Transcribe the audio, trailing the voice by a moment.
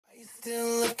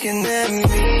Still looking at me.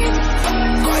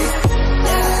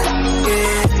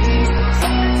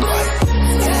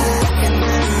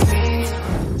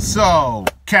 So,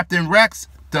 Captain Rex,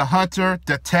 the Hunter,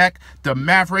 the Tech, the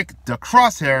Maverick, the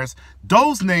Crosshairs,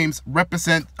 those names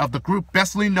represent of the group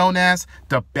bestly known as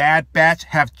the Bad Batch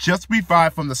have just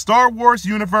revived from the Star Wars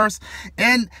universe,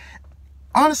 and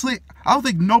honestly, I don't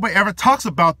think nobody ever talks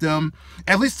about them,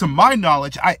 at least to my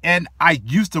knowledge. I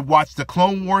used to watch the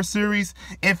Clone Wars series.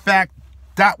 In fact,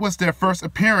 that was their first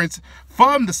appearance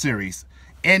from the series.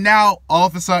 And now, all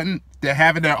of a sudden, they're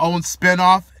having their own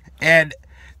spin-off, and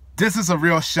this is a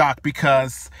real shock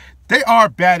because they are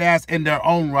badass in their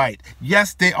own right.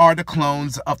 Yes, they are the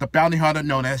clones of the bounty hunter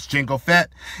known as Jango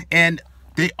Fett, and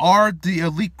they are the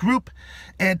elite group,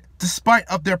 and despite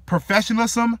of their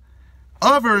professionalism,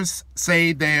 others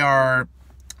say they are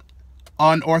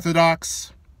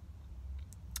unorthodox,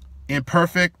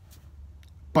 imperfect,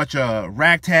 bunch of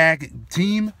ragtag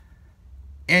team,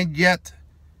 and yet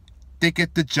they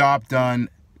get the job done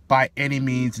by any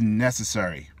means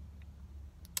necessary.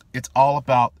 It's all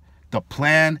about the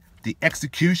plan, the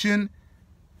execution,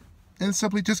 and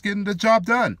simply just getting the job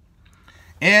done.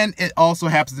 And it also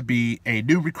happens to be a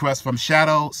new request from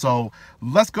Shadow. So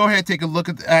let's go ahead and take a look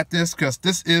at this, because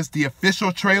this is the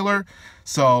official trailer.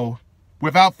 So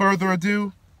without further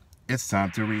ado, it's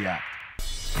time to react.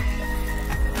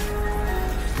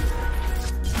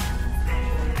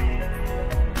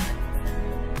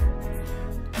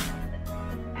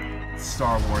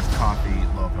 Star Wars coffee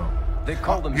logo. They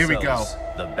call themselves here we go.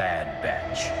 The Bad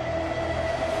Batch.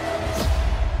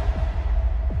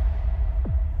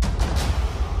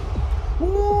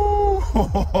 Ooh,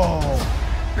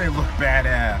 they look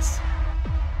badass.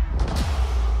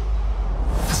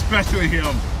 Especially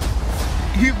him.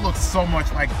 He looks so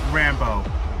much like Rambo.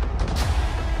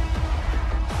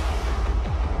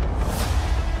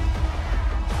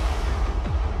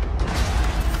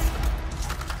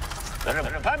 The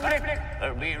Republic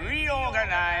will be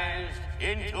reorganized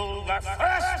into the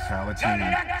first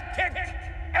Galactic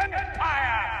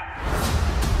Empire!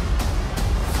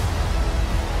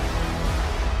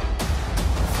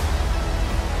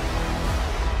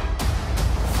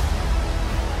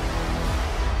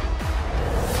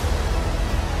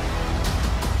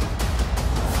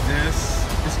 This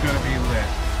is gonna be lit.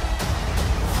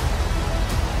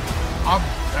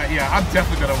 I'm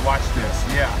definitely gonna watch this.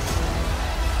 Yes.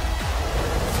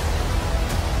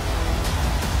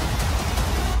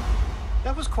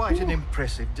 That was quite an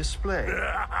impressive display.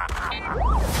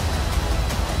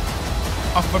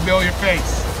 A familiar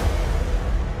face.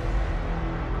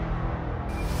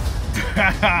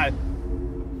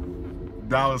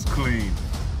 That was clean.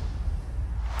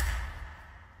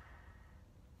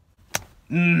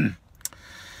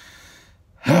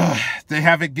 They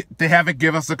haven't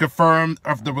given us a confirm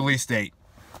of the release date.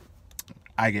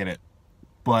 I get it,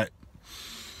 but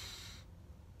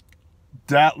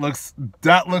that looks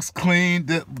clean.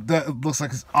 That looks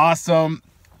like it's awesome.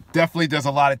 Definitely there's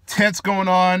a lot of tense going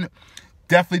on.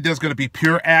 Definitely there's going to be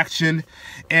pure action.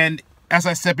 And as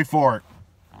I said before,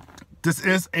 this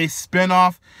is a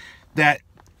spin-off that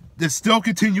this still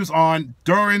continues on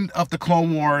during of the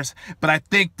Clone Wars, but I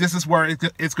think this is where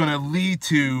it's going to lead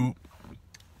to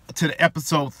the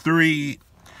episode 3,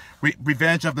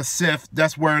 Revenge of the Sith.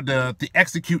 That's where the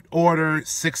execute order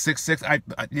 666.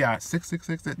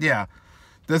 666. Yeah,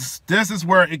 this is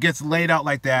where it gets laid out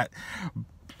like that,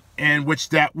 in which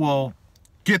that will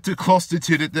get too close to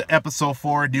the episode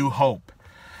 4, New Hope.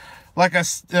 Like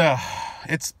it's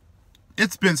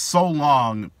been so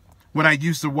long. When I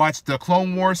used to watch the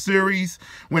Clone Wars series,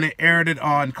 when it aired it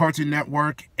on Cartoon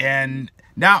Network, and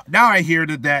now I hear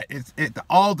that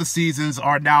all the seasons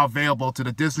are now available to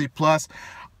the Disney Plus.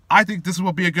 I think this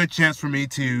will be a good chance for me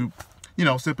to,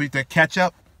 simply to catch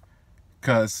up,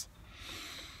 because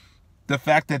the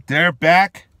fact that they're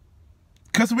back,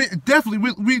 because we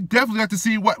definitely have to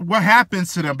see what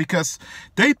happens to them, because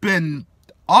they've been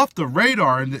off the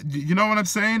radar, and you know what I'm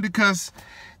saying, because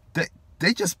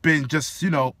they just been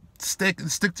stick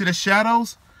to the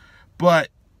shadows. But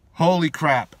holy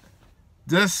crap,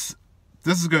 this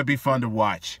is gonna be fun to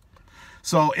watch.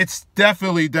 So it's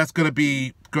definitely that's gonna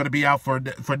be out for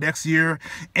next year.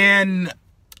 And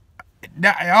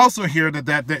now I also hear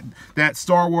that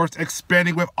Star Wars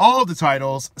expanding with all the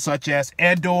titles such as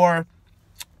Andor,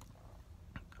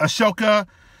 Ahsoka,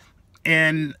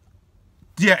 and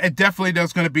yeah, it definitely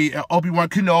there's going to be Obi-Wan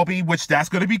Kenobi, which that's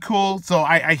going to be cool. So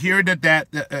I hear that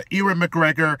Ewan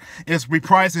McGregor is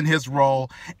reprising his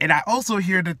role, and I also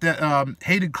hear that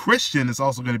Hayden Christensen is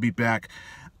also going to be back.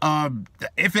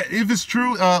 If it's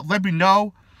true, let me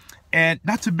know. And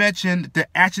not to mention, they're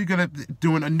actually going to be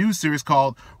doing a new series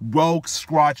called Rogue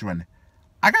Squadron.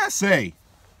 I gotta say,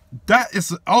 that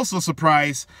is also a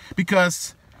surprise,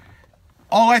 because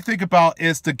all I think about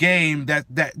is the game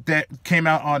that came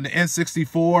out on the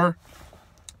N64.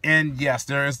 And yes,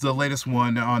 there is the latest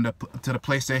one on the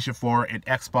PlayStation 4 and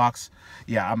Xbox.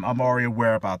 Yeah, I'm already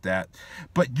aware about that.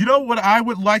 But you know what I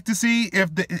would like to see,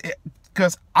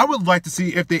 because I would like to see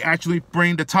if they actually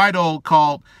bring the title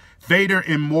called Vader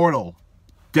Immortal.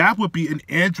 That would be an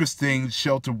interesting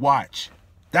show to watch.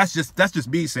 That's just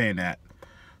me saying that.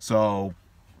 So,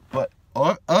 but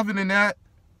other than that,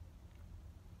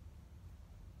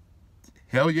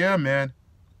 hell yeah, man.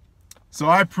 So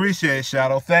I appreciate it,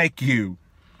 Shadow. Thank you.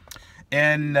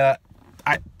 And that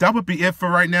would be it for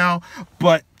right now.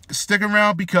 But stick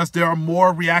around, because there are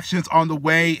more reactions on the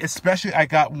way. Especially, I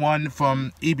got one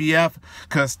from EBF,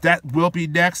 because that will be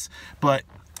next. But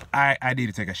I need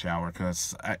to take a shower,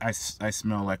 because I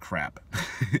smell like crap.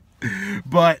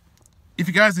 But if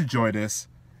you guys enjoy this,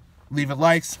 leave a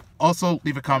like. Also,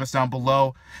 leave a comments down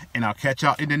below. And I'll catch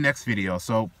y'all in the next video.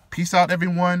 So, peace out,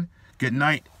 everyone. Good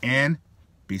night, and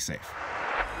be safe.